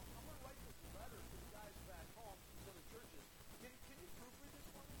what? I'm going to write this letter to the guys back home, these other churches. Can you proofread this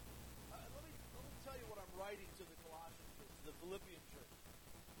for me? Let me tell you what I'm writing to the Colossian church, to the Philippian church.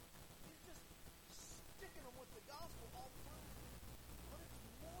 He's just sticking them with the gospel all the time. But it's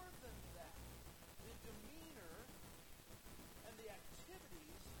more than that. The demeanor and the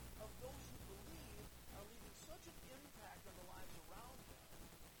activities of those who believe are leaving such an impact on the lives around them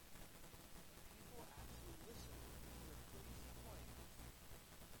that people actually listen to their crazy claims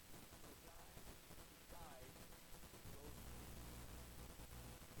to a guy who died and rose again.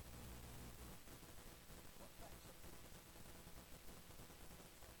 What backs up the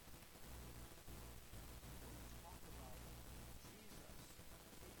when we talk about Jesus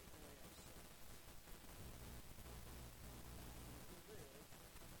taking away our sins, we live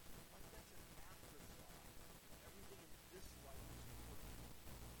like that's an afterthought. Everything in this life is important.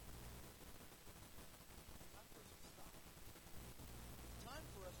 It's time for us to stop. It's time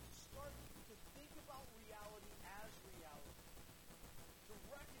for us to start to think about reality as reality. To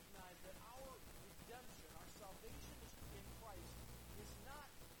recognize that our redemption, our salvation in Christ is not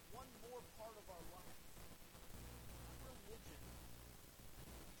one more part of our life. Not religion.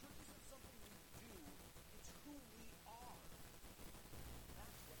 Church isn't something we do, it's who we are.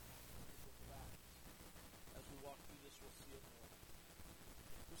 That's what happens in the book of Acts. As we walk through this, we'll see it more.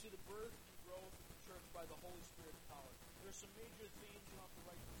 We see the birth and growth of the church by the Holy Spirit's power. There are some major themes. You don't have to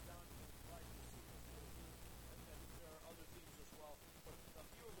write these down. You can write to see them. And there are other themes as well. But a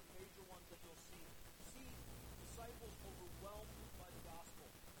few of the major ones that you'll see. See disciples overwhelmed by the gospel.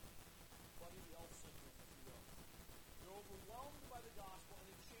 Buddy the elf syndrome, if you will. They're overwhelmed by the gospel, and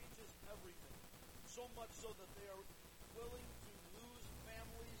it changes everything. So much so that they are willing to lose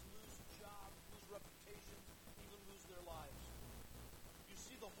families, lose jobs, lose reputations, even lose their lives. You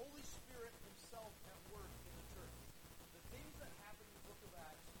see the Holy Spirit himself at work in the church. The things that happen in the book of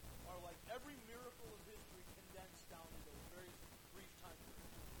Acts are like every miracle of history condensed down into a very brief time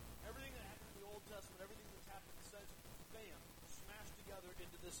period. Everything that happened in the Old Testament, everything that's happened since, bam, smashed together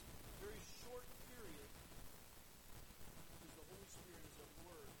into this very short period because the Holy Spirit is at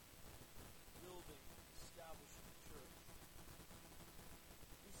work building, establishing the church.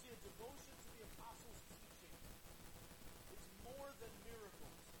 We see a devotion to the apostles' teaching. It's more than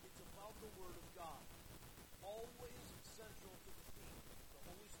miracles. It's about the Word of God. Always central to the theme. The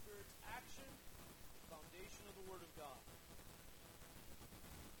Holy Spirit's action, the foundation of the Word of God.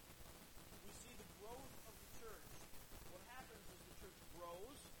 We see the growth of the church. What happens is the church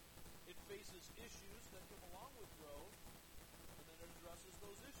grows, it faces issues that come along with growth, and then it addresses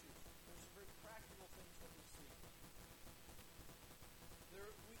those issues. There's some very practical things that we see.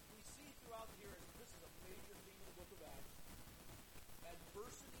 We see throughout here, and this is a major theme in the book of Acts,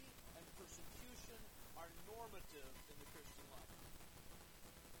 adversity and persecution are normative in the Christian life.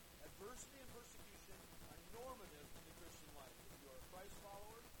 Adversity and persecution are normative in the Christian life. If you are a Christ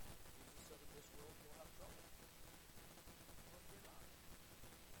follower, Jesus said in this world you'll have trouble. But if you're not,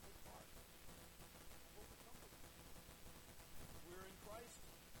 take heart. I've overcome it. If we're in Christ,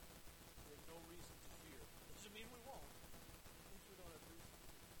 we have no reason to fear. Doesn't mean we won't. It means we don't have reason to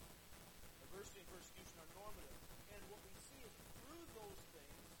fear. Adversity and persecution are normative. And what we see is through those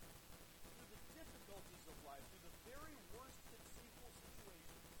things, through the difficulties of life, through the very worst conceivable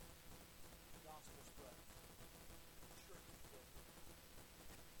situations, the gospel spreads. The church is built.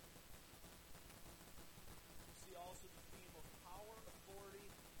 We see also the theme of power, authority,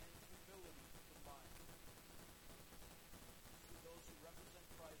 and humility combined. We see those who represent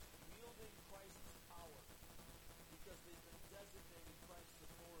Christ wielding Christ's power because they've been designated Christ's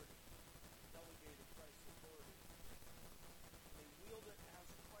authority, delegated Christ's authority. And they wield it as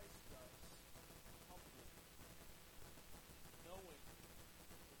Christ does, humbly, knowing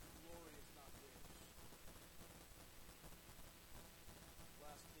that the glory is not theirs.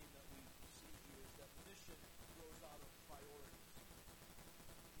 Last theme that we see here is that mission grows out of priorities.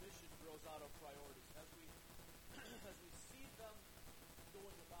 Mission grows out of priorities. As we see them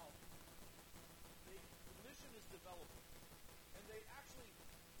going about, the mission is developing. And they actually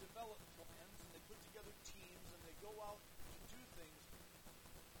develop plans, and they put together teams, and they go out to do things.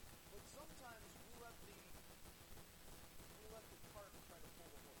 But sometimes we let the cart try to pull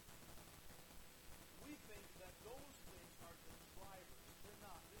the horse. We think that those things are the drivers. They're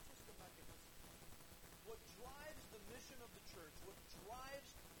not. They're just the mechanism. What drives the mission of the church, what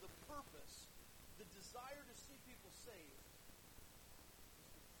drives the purpose, the desire to see people saved,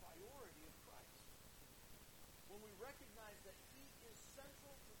 is the priority of Christ. When we recognize that He is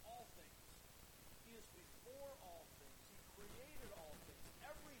central to all things, He is before all things, He created all things.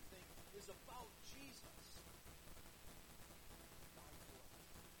 Everything is about Jesus. Died for us.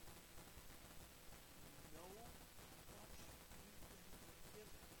 Know how much you've been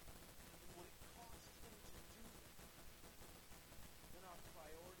forgiven and what it cost him to do that. Then our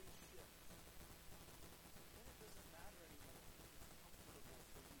priorities shift. Then it doesn't matter anymore if it's comfortable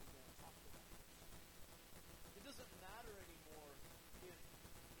for you to go and talk to that person. It doesn't matter anymore if,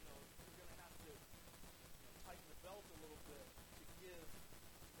 you're going to have to tighten the belt a little bit to give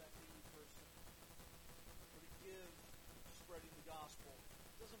to that needy person or to give spreading the gospel.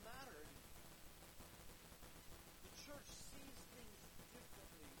 It doesn't matter anymore. The church sees things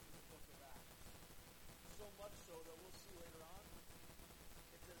differently in the book of Acts. So much so that we'll see later on,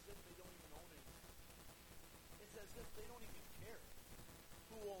 it's as if they don't even own anything. It's as if they don't even care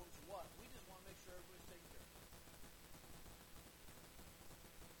who owns what. We just want to make sure everybody's taken care of.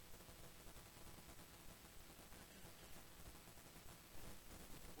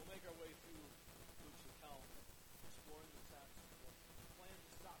 We'll make our way through Luke's account, exploring the text. We'll plan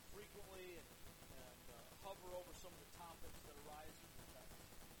to stop frequently and hover over some of the topics that arise from the text.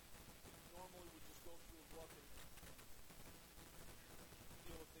 Normally we just go through a book and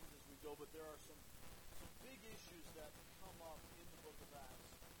deal with things as we go, but there are some big issues that come up in the book of Acts.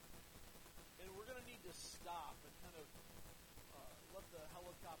 And we're going to need to stop and kind of let the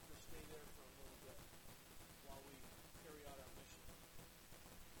helicopter stay there for a little bit while we carry out our mission.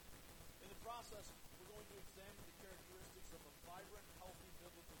 In the process, we're going to examine the characteristics of a vibrant, healthy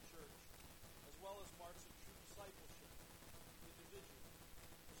biblical church, as well as marks of true discipleship individually.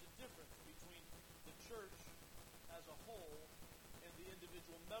 There's a difference between the church as a whole and the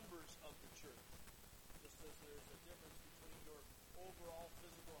individual members of the church, just as there's a difference between your overall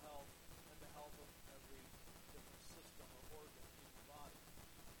physical health and the health of every different system or organ in your body.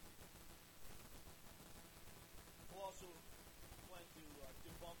 We'll also plan to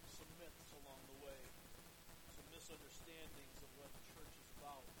debunk some myths along the way, some misunderstandings of what the church is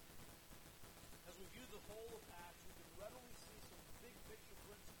about. As we view the whole of Acts, we can readily see some big picture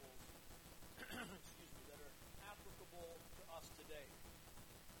principles that are applicable to us today.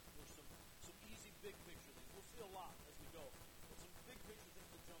 There's some easy big picture things. We'll see a lot as we go, but some big picture things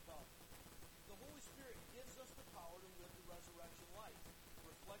that jump out. The Holy Spirit gives us the power to live the resurrection life,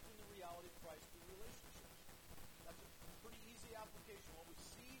 reflecting the reality of Christ through relationships. That's a pretty easy application. What we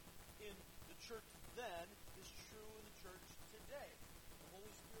see in the church then is true in the church today. The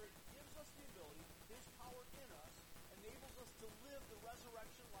Holy Spirit gives us the ability, His power in us enables us to live the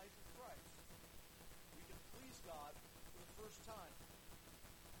resurrection life of Christ. We can please God for the first time.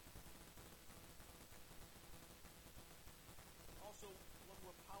 Also, when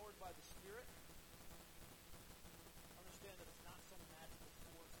we're powered by the Spirit, understand that it's not some magical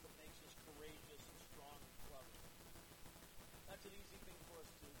force that makes us courageous and strong and clever. That's an easy thing for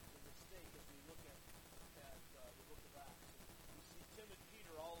us to mistake as we look at the book of Acts. And we see timid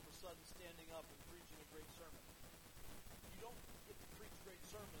Peter all of a sudden standing up and preaching a great sermon. You don't get to preach great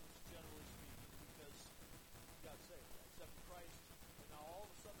sermons, generally speaking, because you got saved. I accept Christ, and now all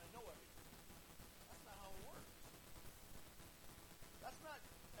of a sudden I know everything. That's not how it works. That's not,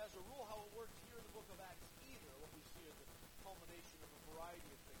 as a rule, how it works here in the book of Acts either. What we see is the culmination of a variety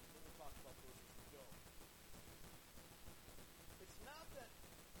of things, and we'll talk about those as we go. It's not that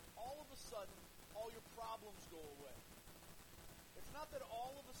all of a sudden all your problems go away. It's not that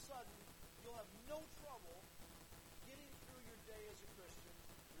all of a sudden you'll have no trouble getting through your day as a Christian,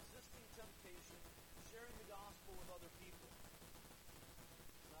 resisting temptation, sharing the gospel with other people.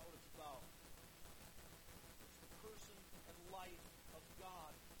 It's not what it's about. It's the person and life of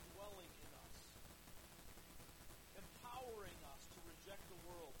God dwelling in us, empowering us to reject the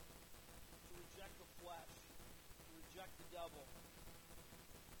world, to reject the flesh, to reject the devil.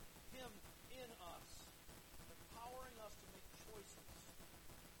 Him in us, empowering us to make choices,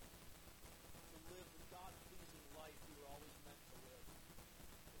 to live the God-pleasing life we were always meant to live,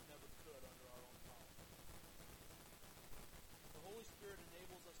 but never could under our own power. The Holy Spirit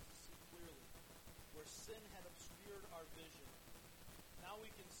enables us to see clearly where sin had obscured our vision. Now we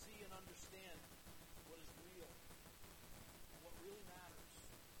can see and understand what is real and what really matters.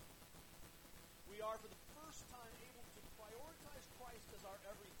 We are, for the first time, able to prioritize Christ as our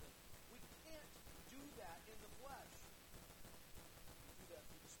everything. We can't do that in the flesh. We do that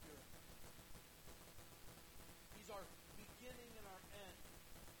through the Spirit. He's our beginning and our end.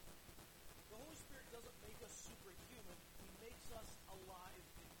 The Holy Spirit doesn't make us superhuman. He makes us alive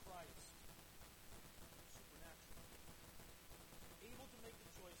in Christ. Supernatural. Able to make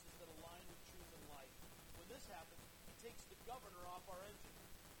the choices that align with truth and life. When this happens, He takes the governor off our engine.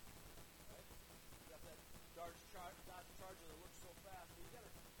 Right? You got that Dodge Charger that looks so fast. But you got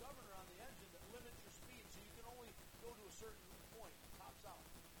a governor on the engine that limits your speed, so you can only go to a certain point. It tops out.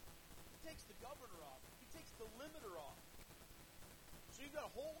 He takes the governor off. He takes the limiter off. So you've got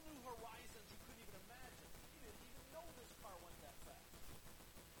a whole new horizons you couldn't even imagine. You didn't even know this car went that fast.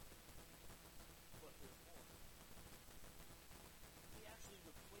 But there's more. He actually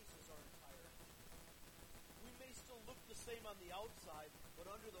replaces our entire engine. We may still look the same on the outside, but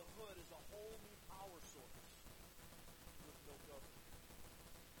under the hood is a whole new power source with no government.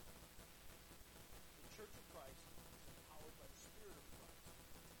 The Church of Christ is empowered by the Spirit of Christ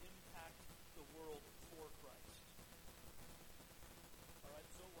to impact the world for Christ. All right,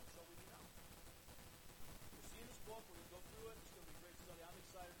 so what shall we do now? We're seeing this book. We're going to go through it. It's going to be a great study. I'm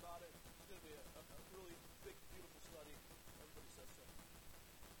excited about it. It's going to be a really big, beautiful study. Everybody says so.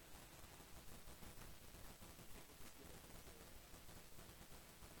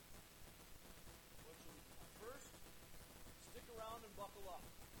 What shall we do now? First, stick around and buckle up.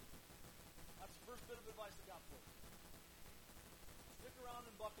 That's the first bit of advice I got for you. Stick around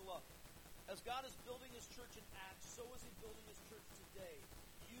and buckle up. As God is building His church in Acts, so is He building His church today.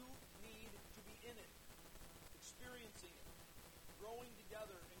 You need to be in it, experiencing it, growing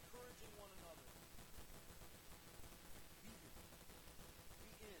together, encouraging one another. Be here.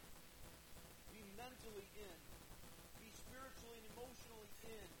 Be in. Be mentally in. Be spiritually and emotionally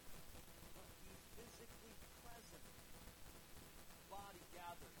in. But be physically present. Body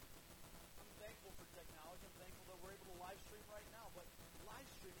gathered. I'm thankful for technology. I'm thankful that we're able to live stream right now. But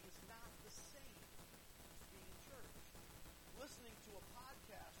live streaming is not the same as being in church. Listening to a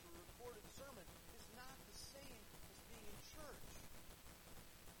podcast or a recorded sermon is not the same as being in church.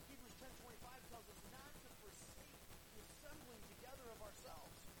 Hebrews 10:25 tells us not to forsake the assembling together of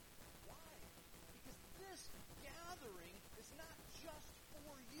ourselves. Why? Because this gathering is not just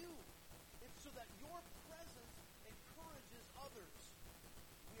for you. It's so that your presence encourages others.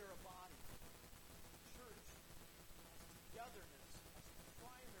 We are a body. Church has togetherness as the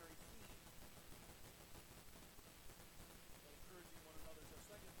primary theme. But encouraging one another is our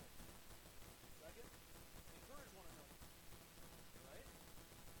second thing. Second, encourage one another. Right?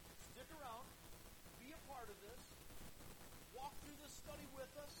 Stick around. Be a part of this. Walk through this study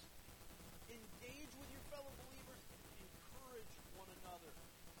with us. Engage with your fellow believers. Encourage one another.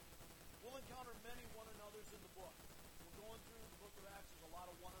 We'll encounter many one another's in the book. We're going through the book of Acts. There's a lot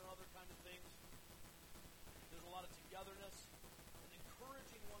of one another kind of things. There's a lot of togetherness. And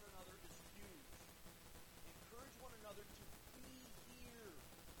encouraging one another is huge. Encourage one another to be here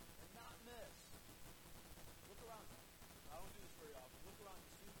and not miss. Look around you. I don't do this very often. Look around you.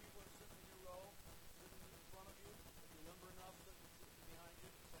 See the people that are sitting in your row, sitting in front of you. If you're limber enough, sitting behind you.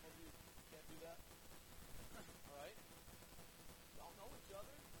 Some of you can't do that. All right? Y'all know each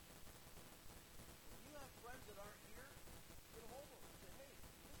other. When you have friends that aren't here, get a hold of them and say, hey,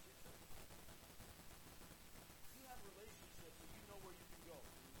 this is your church. You have relationships and you know where you can go.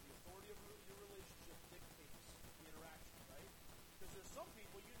 The authority of your relationship dictates the interaction, right? Because there's some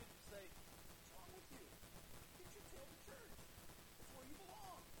people you need to say, what's wrong with you? Get your tail to church. It's where you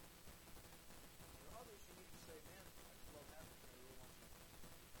belong. There are others you need to say, man, I just love having you. I really want you.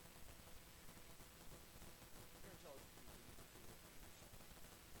 You're intelligent people. You can do it.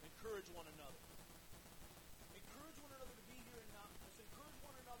 Encourage one another. Encourage one another to be here and not miss. Encourage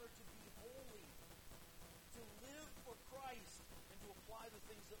one another to be holy, to live for Christ, and to apply the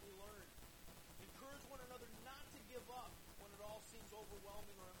things that we learn. Encourage one another not to give up when it all seems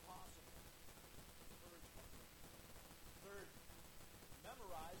overwhelming or impossible. Encourage one another. Third,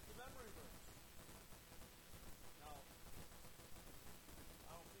 memorize the memory verse. Now,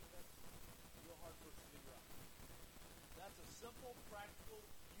 I don't think that's real hard for us to figure out. That's a simple, practical,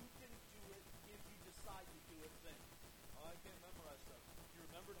 you can do it if you decide to do it thing. Oh, I can't memorize stuff. You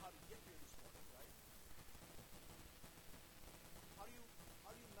remembered how to get here this morning, right? How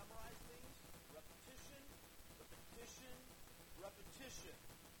do you memorize things? Repetition, repetition, repetition.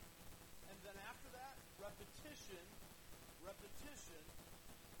 And then after that, repetition, repetition,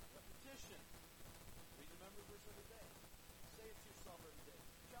 repetition. Read the memory verse every day. Say it to yourself every day.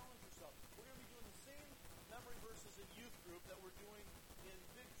 Challenge yourself. We're going to be doing the same memory verses in youth group that we're doing in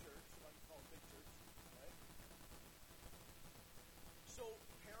big church, if I can call it big church, right? So,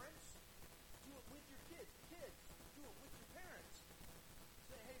 parents, do it with your kids. Kids, do it with your parents.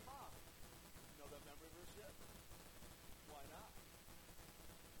 Say, hey, Mom, you know that memory verse yet? Why not?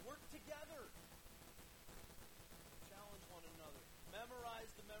 Work together. Challenge one another.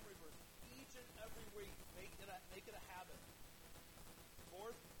 Memorize the memory verse each and every week. Make it a habit.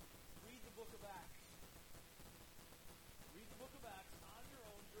 Fourth, read the book of Acts. Read the book of Acts on your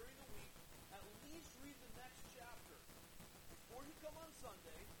own during the week. At least read the next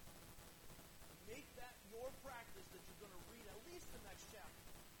make that your practice that you're going to read at least the next chapter.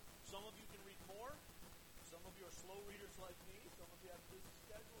 Some of you can read more. Some of you are slow readers like me. Some of you have busy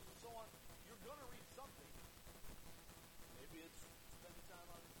schedules and so on. You're going to read something. Maybe it's spending time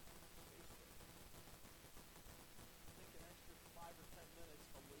on Facebook. Take an extra 5 or 10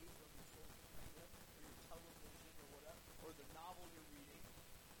 minutes away from your social media or your television or whatever, or the novel you're reading,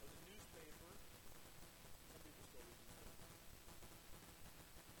 or the newspaper. Some people still read newspapers.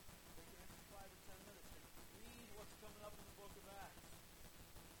 Take an extra 5 or 10 minutes and read what's coming up in the book of Acts.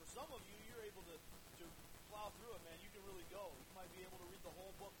 For some of you, you're able to plow through it, man. You can really go. You might be able to read the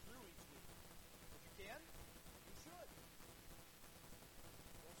whole book through each week. If you can, you should.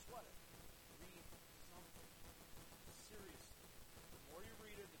 Don't sweat it. Read something. Seriously. The more you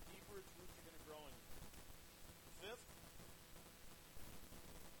read it, the deeper its roots are going to grow in you. Fifth,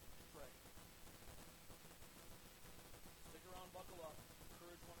 pray. Stick around, buckle up,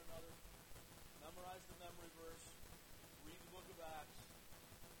 encourage one another, memorize the memory verse, read the book of Acts,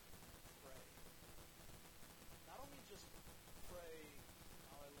 pray. Not only just pray,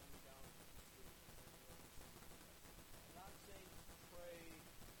 how I lay me down to sleep. I'm not saying pray,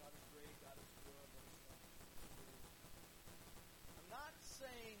 God is great, God is good, I'm not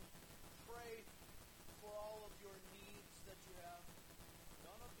saying pray for all of your needs that you have.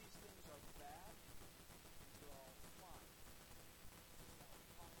 None of these things are bad. They're all fine. It's all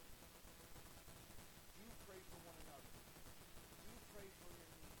fine. Do pray for one another. Do pray for your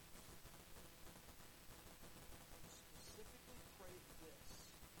needs. And specifically pray this.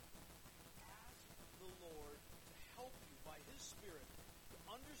 Ask the Lord to help you by His Spirit to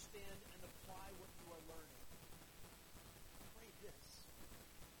understand and apply what you are learning. Pray this.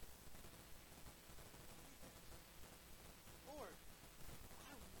 Lord,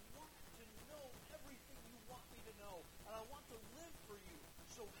 I want to know everything you want me to know, and I want to live for you,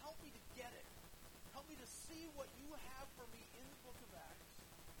 so help me to get it. Help me to see what you have for me in the book of Acts.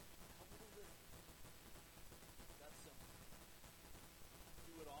 Help me to live. That's simple.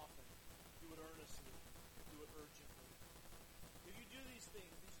 Do it often. Do it earnestly. Do it urgently. If you do these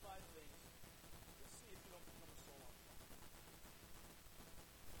things, these 5 things, let's see if you don't become a soul on fire.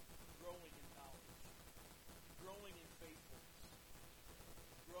 Growing in knowledge. Growing in faithfulness.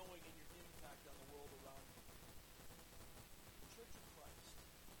 Growing in your impact on the world around you. The Church of Christ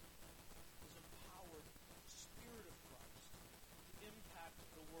is empowered by the Spirit of Christ to impact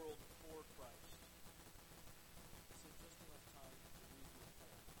the world for Christ. This is just enough time to read your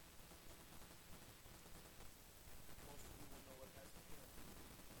poem. Most of you will know it as a hymn.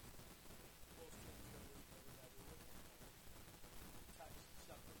 Most hymns that we have a written poem. Text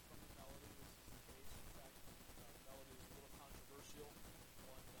separate from the melody. This is the case. In fact, the melody is a little controversial.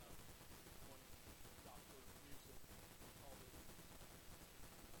 One doctor of music called it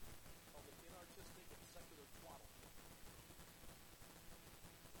inartistic and secular twaddle.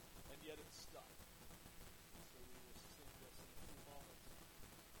 And yet it's stuck. So we will sing this in a few moments.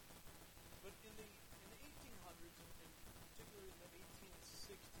 But in the 1800s, and particularly in the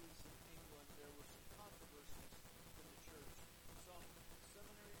 1860s in England, there were some controversies in the church. Some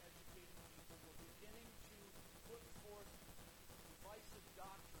seminary-educated people were beginning to put forth divisive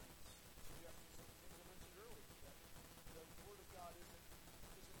doctrines, suggesting some of the things I mentioned earlier, that the Word of God isn't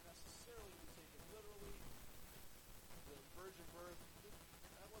necessarily to be taken literally. The virgin birth,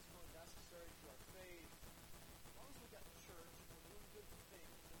 that wasn't really necessary to our faith. As long as we got to church and we're doing good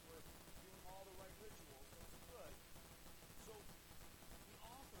things and we're doing all the right rituals, that's good. So, the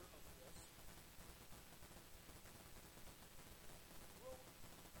author of this wrote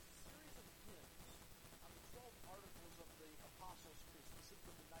a series of hymns on the 12 articles of the Apostles' Creed,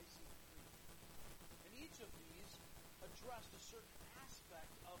 specifically the Nicene Creed. And each of these addressed a certain aspect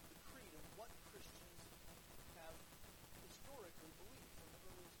of the creed and what Christians have historically believed from the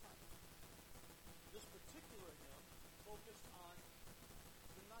earliest times. This particular hymn focused on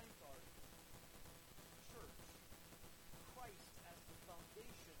the 9th article, church, Christ as the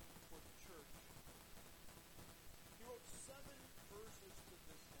foundation for the church. He wrote 7 verses to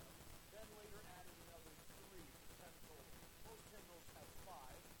this hymn, then later added another 3 to 10 total. Most hymnals have 5.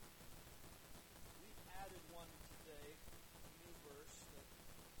 We've added one today, a new verse that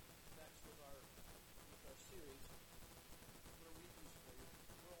connects with our series. I'm going to read these for you.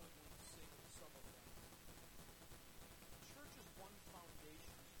 We're only going to sing some of them. The church is one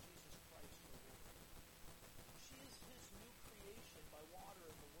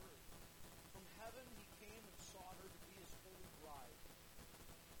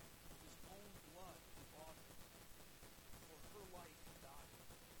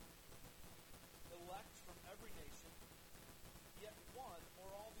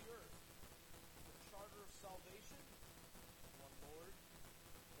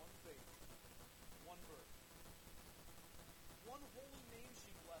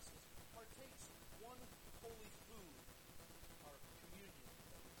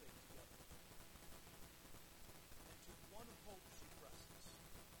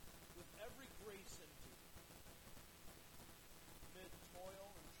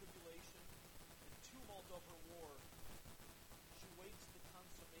of her war, she waits the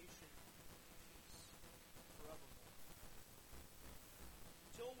consummation of peace forevermore.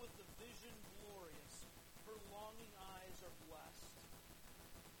 Till with the vision glorious, her longing eyes are blessed.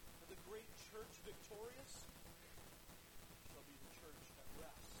 For the great church victorious shall be the church at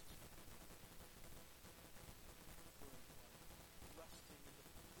rest. Resting in the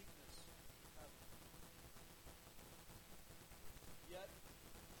completeness of heaven. Yet,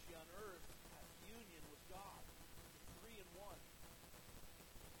 she on earth hath union with God, the three in one,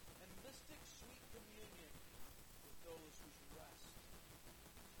 and mystic sweet communion with those whose rest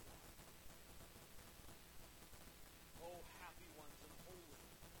is won. O happy ones and holy,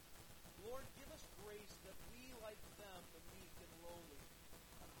 Lord, give us grace that we, like them, the meek and lowly,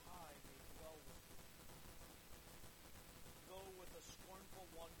 on high may dwell with thee. Though with a scornful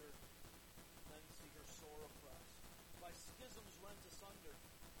wonder men see her sore oppressed, by schisms rent asunder,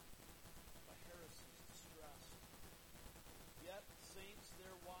 by heresies distressed. Yet saints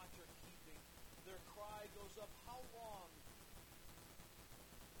their watch are keeping, their cry goes up, how long?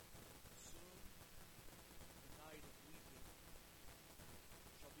 Soon the night of weeping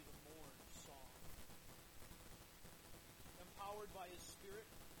shall be the morn of song. Empowered by his Spirit,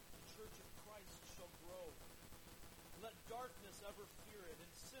 the church of Christ shall grow. Let darkness ever fear it,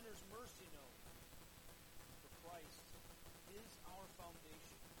 and sinners mercy know. For Christ is our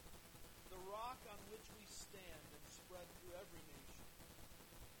foundation, the rock on which we stand and spread through every nation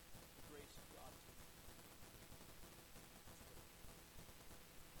the grace of God.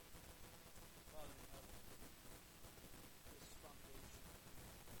 Father in heaven,